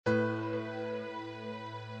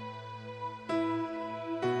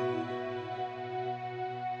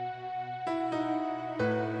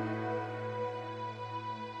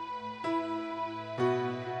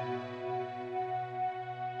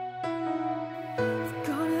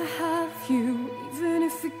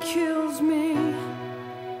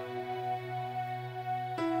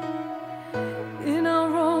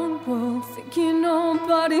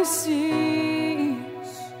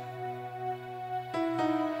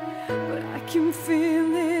can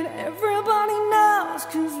feel it, everybody knows,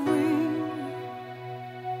 'cause we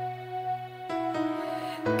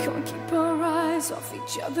can't keep our eyes off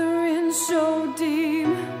each other in so deep.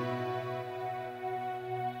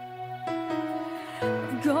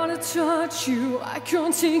 I've gotta touch you, I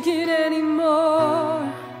can't take it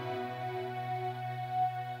anymore.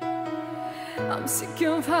 I'm sick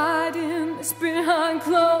of hiding this behind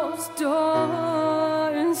closed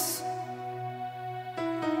doors.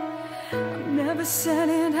 I've never said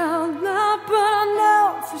it out loud, but I know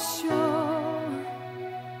for sure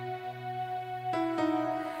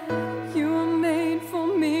you were made for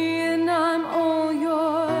me and I'm all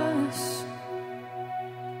yours.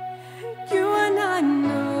 You and I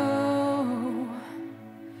know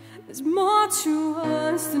there's more to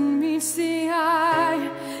us than meets the eye.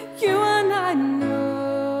 You and I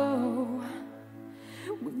know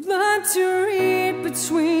we've learned to read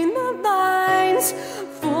between the lines,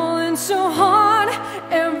 falling so hard,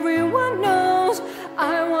 everyone knows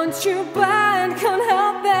I want you bad, can't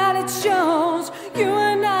help that it shows. You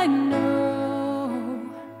and I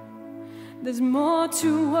know there's more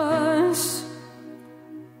to us,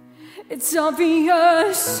 it's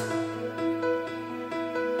obvious.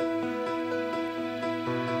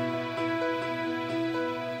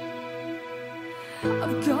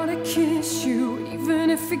 I've gotta kiss you, even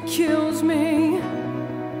if it kills me.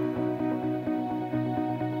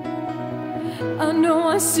 I know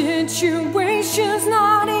our situation's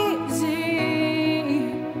not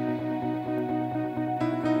easy,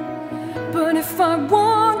 but if I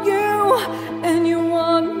want you and you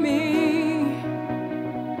want me,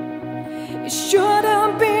 it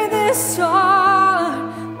shouldn't be this hard.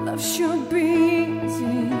 Love should be